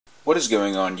What is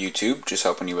going on YouTube? Just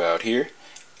helping you out here.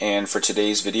 And for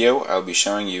today's video, I'll be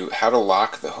showing you how to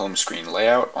lock the home screen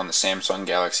layout on the Samsung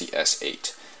Galaxy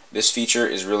S8. This feature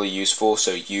is really useful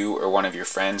so you or one of your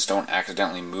friends don't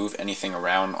accidentally move anything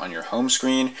around on your home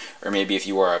screen, or maybe if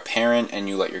you are a parent and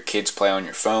you let your kids play on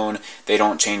your phone, they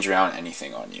don't change around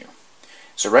anything on you.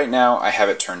 So right now I have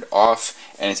it turned off,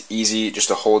 and it's easy just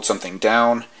to hold something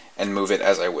down and move it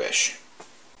as I wish.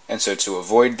 And so to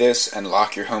avoid this and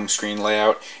lock your home screen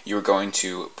layout, you're going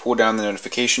to pull down the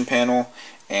notification panel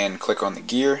and click on the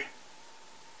gear.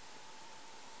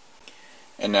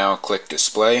 And now click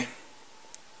Display.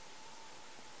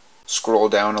 Scroll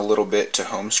down a little bit to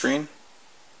Home Screen.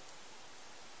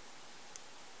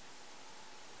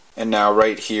 And now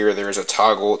right here there is a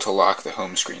toggle to lock the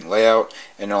home screen layout,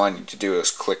 and all I need to do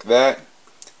is click that,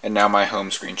 and now my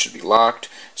home screen should be locked.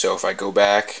 So if I go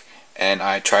back and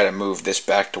I try to move this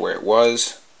back to where it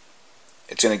was,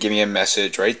 it's going to give me a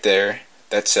message right there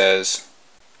that says,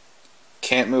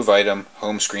 "Can't move item,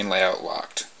 home screen layout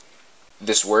locked."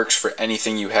 This works for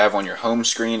anything you have on your home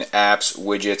screen, apps,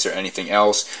 widgets, or anything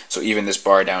else. So even this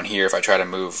bar down here, if I try to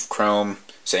move Chrome,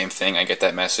 same thing, I get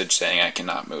that message saying I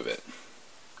cannot move it.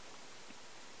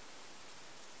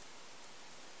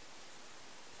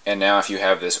 And now if you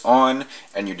have this on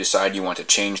and you decide you want to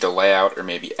change the layout or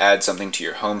maybe add something to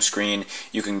your home screen,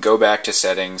 you can go back to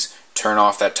settings, turn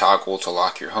off that toggle to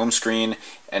lock your home screen,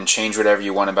 and change whatever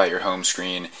you want about your home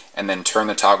screen, and then turn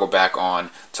the toggle back on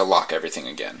to lock everything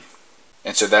again.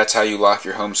 And so that's how you lock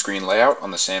your home screen layout on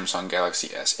the Samsung Galaxy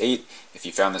S8. If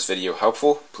you found this video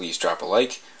helpful, please drop a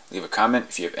like, leave a comment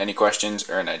if you have any questions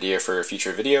or an idea for a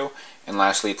future video, and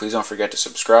lastly, please don't forget to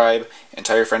subscribe and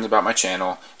tell your friends about my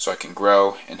channel so I can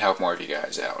grow and help more of you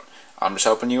guys out. I'm just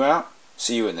helping you out.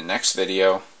 See you in the next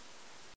video.